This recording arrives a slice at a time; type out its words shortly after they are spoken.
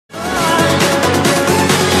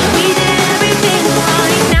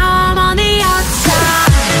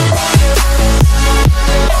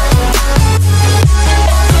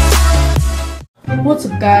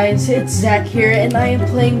guys? It's Zach here, and I am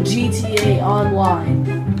playing GTA Online.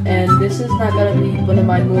 And this is not gonna be one of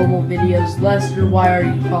my normal videos. Lester, why are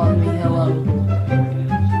you calling me hello?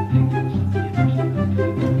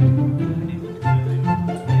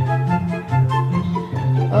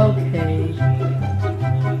 Okay.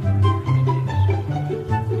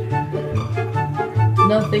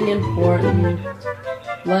 Nothing important.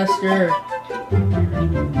 Lester.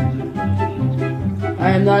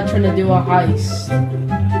 I am not trying to do a heist.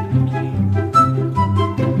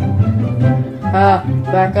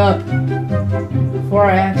 Back up before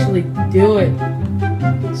I actually do it.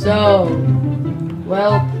 So,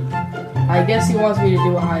 well, I guess he wants me to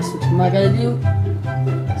do a heist, which I'm not gonna do.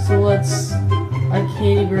 So I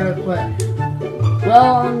can't even request.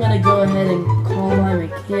 Well, I'm gonna go ahead and call my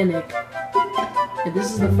mechanic. And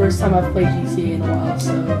this is the first time I've played GTA in a while,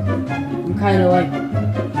 so I'm kind of like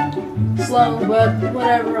slow, but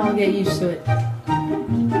whatever, I'll get used to it.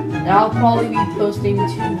 I'll probably be posting 2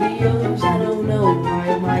 videos, I don't know.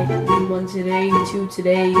 I might do 1 today, 2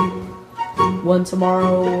 today, 1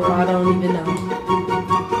 tomorrow, or I don't even know.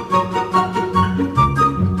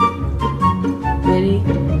 Winnie,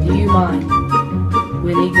 do you mind?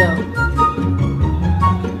 Winnie, go.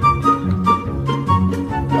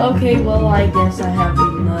 Okay, well, I guess I have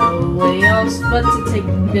no way else but to take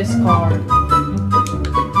this car.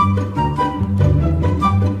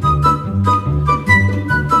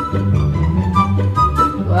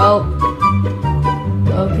 Well,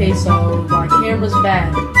 okay, so my camera's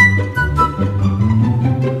bad.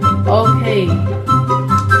 Okay,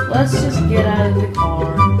 let's just get out of the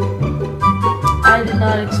car. I did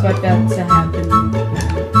not expect that to happen.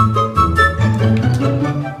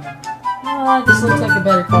 This looks like a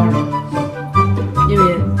better car. Give me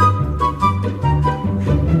it.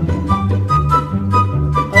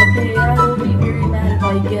 Okay, I will be very mad if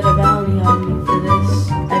I get a bounty on me for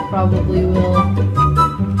this. I probably will.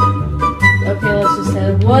 Okay, let's just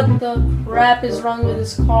head. What the crap is wrong with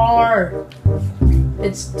this car?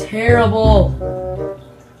 It's terrible.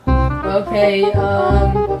 Okay,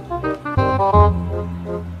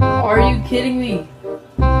 are you kidding me?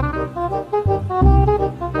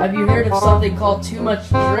 Have you heard of something called too much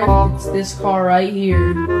drift? It's this car right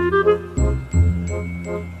here.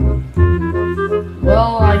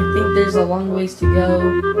 Well, I think there's a long ways to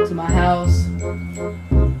go to my house.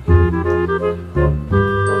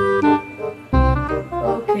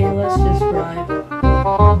 Okay, let's just drive.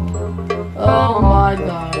 Oh my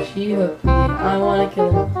gosh, he hooked me. I want to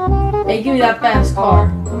kill him. Hey, give me that fast car.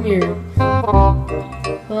 Come here.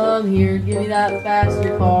 Come here, give me that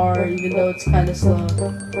faster car, even though it's kind of slow.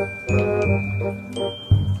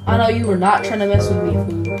 I know you were not trying to mess with me,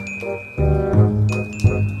 fool.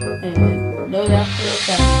 And no, that's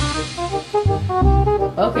okay.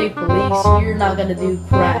 Okay, police, you're not gonna do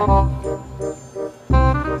crap.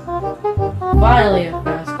 Finally, a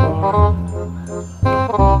fast car.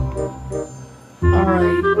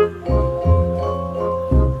 Alright.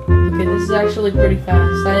 Okay, this is actually pretty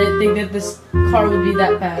fast. I didn't think that this car would be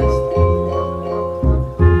that fast.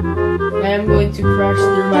 I am going to crash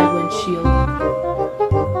through my windshield.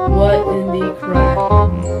 What in the crap?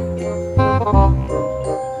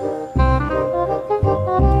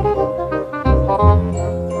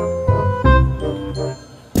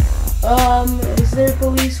 Is there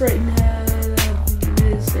police right now in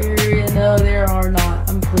this area? No, there are not.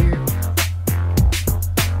 I'm clear.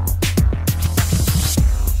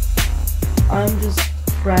 I'm just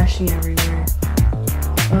crashing everywhere.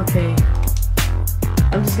 Okay.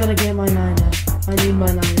 I'm just gonna get my 9F. I need my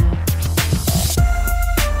 9F.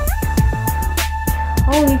 I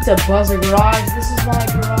don't need to buzz a garage. This is my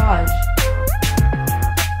garage.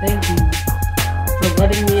 Thank you for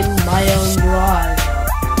letting me in my own garage.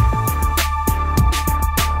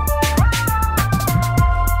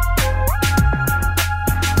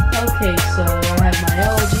 Okay, so I have my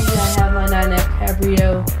LG, I have my 9F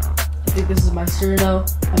Cabrio. I think this is my Cerno,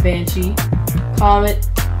 my Banshee, Comet,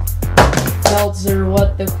 Seltzer,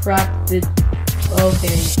 what the crap did...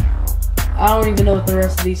 Okay. I don't even know what the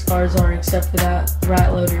rest of these cars are except for that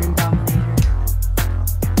Rat Loader and Dominator.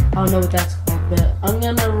 I don't know what that's called, but I'm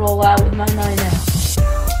gonna roll out with my 9F.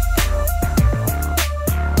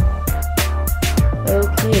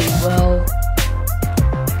 Okay, well,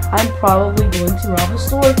 I'm probably going to rob a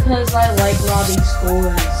store because I like robbing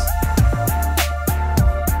stores.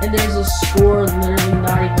 And there's a store literally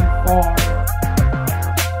not even far.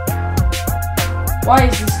 Why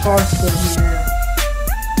is this car still here?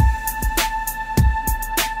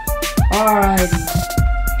 Alrighty.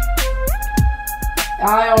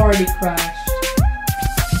 I already crashed.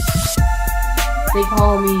 They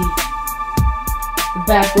call me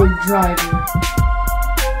backward driver.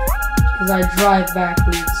 Because I drive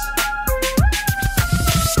backwards.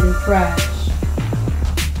 And crash.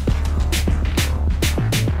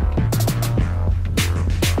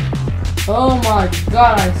 Oh my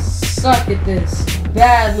god, I suck at this.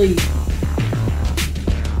 Badly.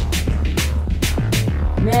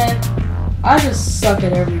 Man, I just suck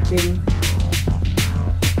at everything.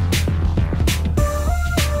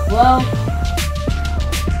 Well,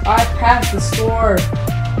 I passed the store.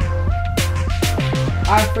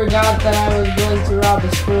 I forgot that I was going to rob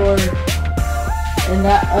the store. And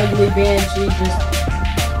that ugly banshee just...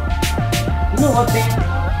 You know what, man?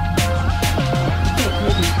 You can't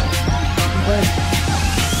hit me.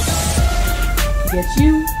 Get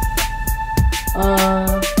you.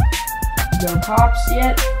 No cops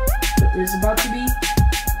yet, but there's about to be.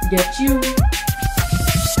 Get you.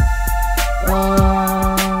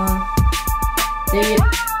 Dang it.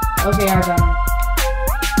 Okay, I got him.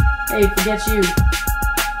 Hey, forget you.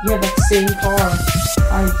 You have that same car.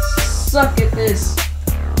 I suck at this.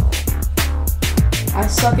 I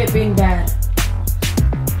suck at being bad.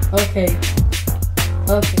 Okay.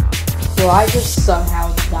 Okay. So I just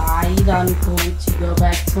somehow died. I'm going to go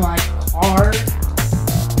back to my car.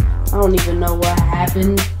 I don't even know what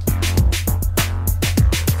happened.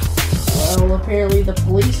 Well, apparently the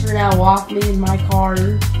police are now off me in my car.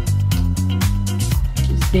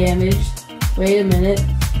 It's damaged. Wait a minute.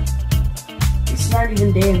 It's not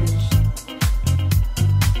even damaged.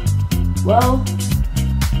 Well,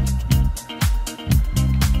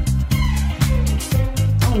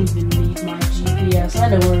 I don't even need my GPS. I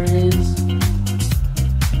know where it is.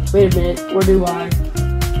 Wait a minute. Where do I?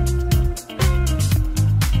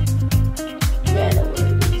 Yeah, I know where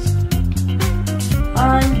it is.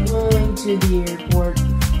 I'm going to the airport.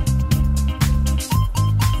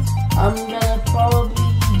 I'm gonna probably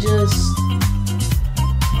just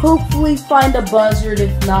hopefully find a buzzard.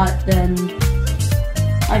 If not, then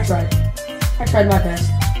I tried. I tried my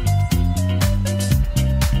best.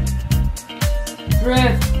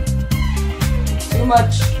 Drift. Too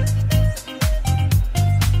much.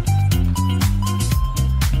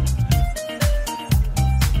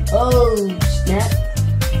 Oh, snap.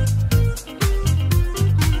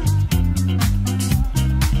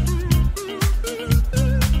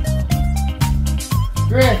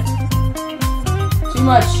 Drift. Too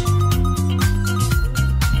much.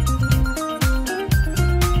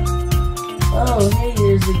 Oh, hey,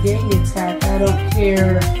 there's a gang attack. I don't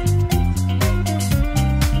care.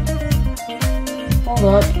 Hold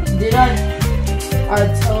up. Did I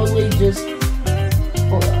totally just...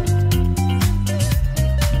 Hold up.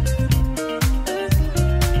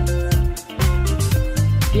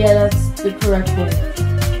 Yeah, that's the correct way.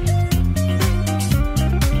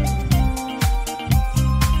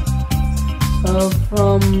 So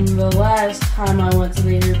from the last time I went to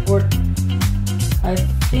the airport, I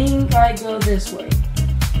think I go this way.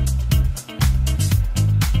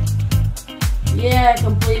 Yeah, I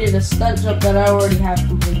completed a stunt jump that I already have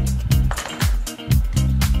completed.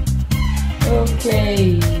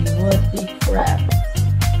 Okay, what the crap?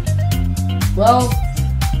 Well,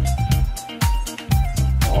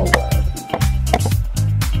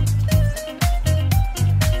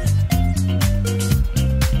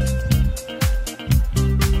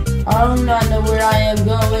 I do not know where I am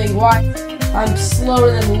going. Why? I'm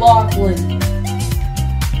slower than Lachlan.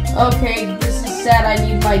 Okay, this is sad. I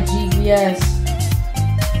need my GPS.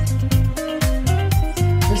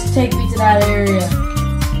 Just take me to that area.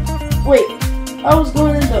 Wait, I was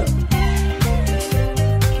going in the...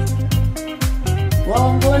 Well,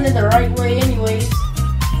 I'm going in the right way anyways.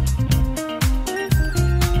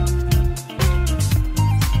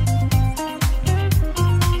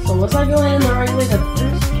 So was I going in the right way the first?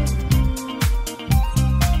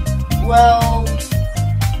 Well,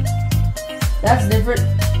 that's different.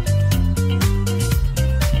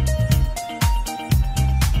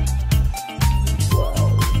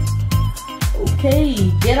 Whoa.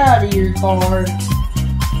 Okay, get out of your car.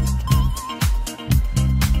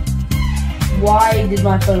 Why did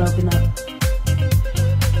my phone open up?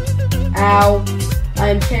 Ow. I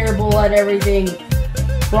am terrible at everything.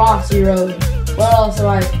 Frosty Road. What else am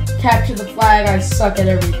I? Capture the flag. I suck at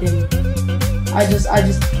everything. I just...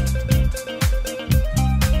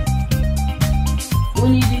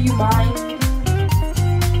 When you do, you mind?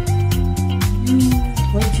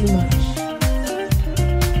 Way too much.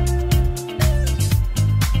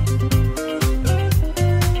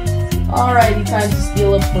 Alrighty, time to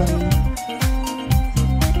steal a plane.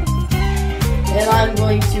 And I'm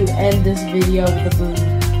going to end this video with a boom.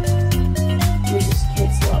 Let me just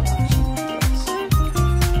cancel out my GPS.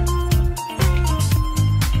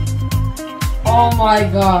 Oh my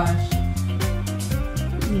gosh.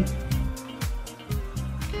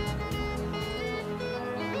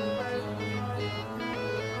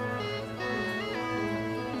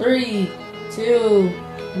 3, 2,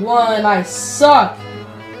 1. I suck.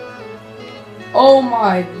 Oh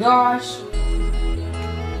my gosh.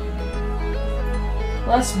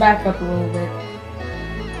 Let's back up a little bit.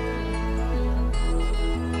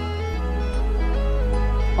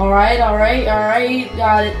 Alright.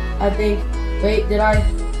 Got it. I think. Wait, did I?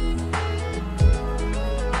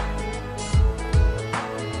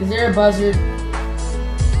 Is there a buzzard?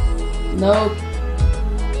 Nope.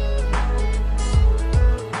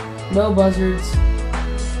 No buzzards.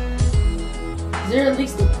 Is there at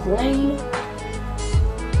least a plane?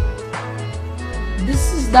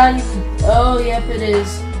 This is not even. Oh, yep, it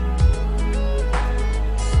is.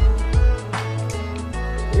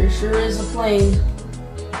 There sure is a plane.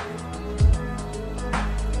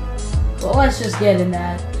 Well, let's just get in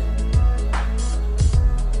that.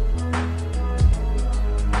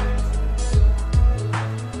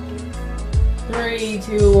 Three,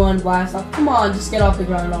 2, 1, blast off. Come on, just get off the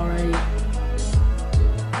ground already.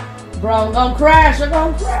 Bro, I'm gonna crash! I'm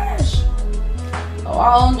gonna crash! Oh,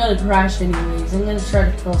 I'm gonna crash anyways. I'm gonna try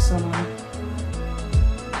to kill someone.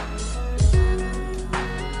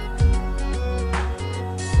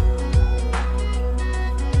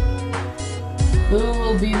 Who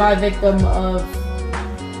will be my victim of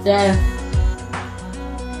death?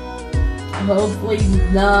 Hopefully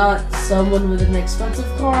not someone with an expensive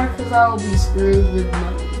car, because I'll be screwed with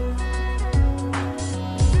money.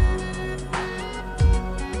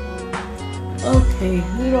 Okay,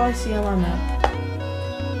 who do I see on my map?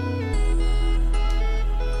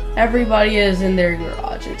 Everybody is in their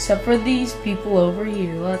garage, except for these people over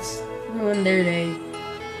here. Let's ruin their day.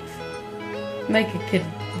 Make a kid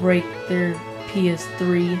break their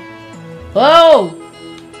PS3. Whoa!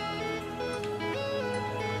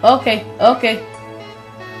 Okay.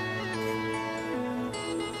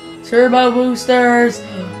 Turbo boosters!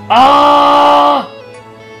 Ah!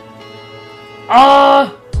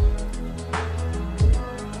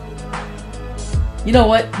 You know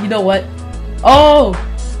what? Oh!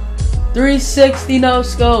 360 no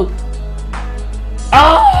scope.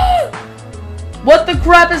 Ah! What the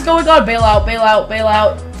crap is going on? Bail out.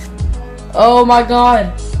 Oh my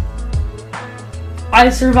god. I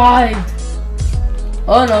survived.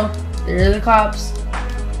 Oh no. There are the cops.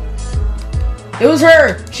 It was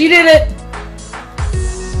her. She did it.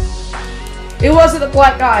 It wasn't a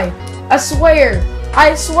black guy. I swear.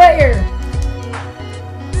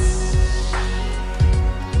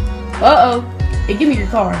 Uh-oh. Hey, give me your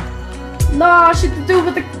car. Nah, shit to do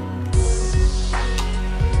with the...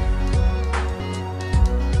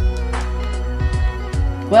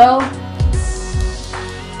 Well,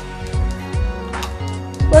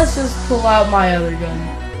 let's just pull out my other gun.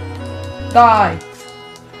 Die.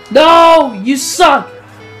 No! You suck!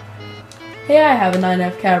 Hey, I have a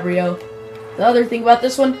 9F Cabrio. The other thing about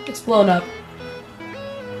this one, it's blown up.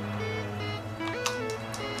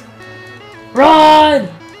 Run!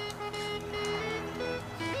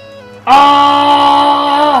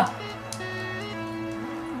 Ah!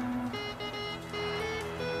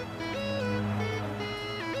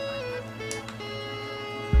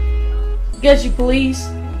 Get you, police.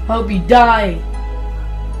 Hope you die.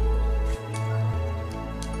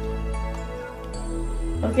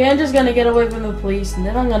 Okay, I'm just gonna get away from the police and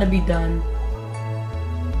then I'm gonna be done.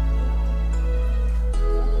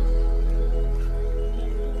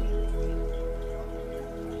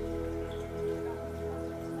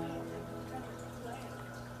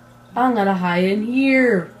 I'm gonna hide in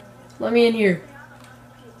here. Let me in here.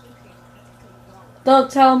 Don't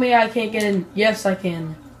tell me I can't get in. Yes, I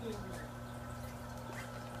can.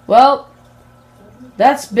 Well,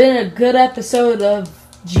 that's been a good episode of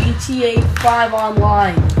GTA 5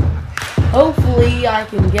 Online. Hopefully I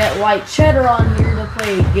can get White Cheddar on here to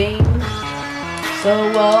play a game.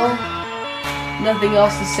 So, well, nothing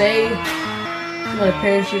else to say. I'm gonna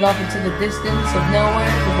parachute off into the distance of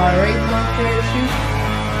nowhere with my rainbow parachute.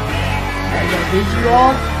 I bid you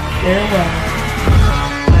all farewell.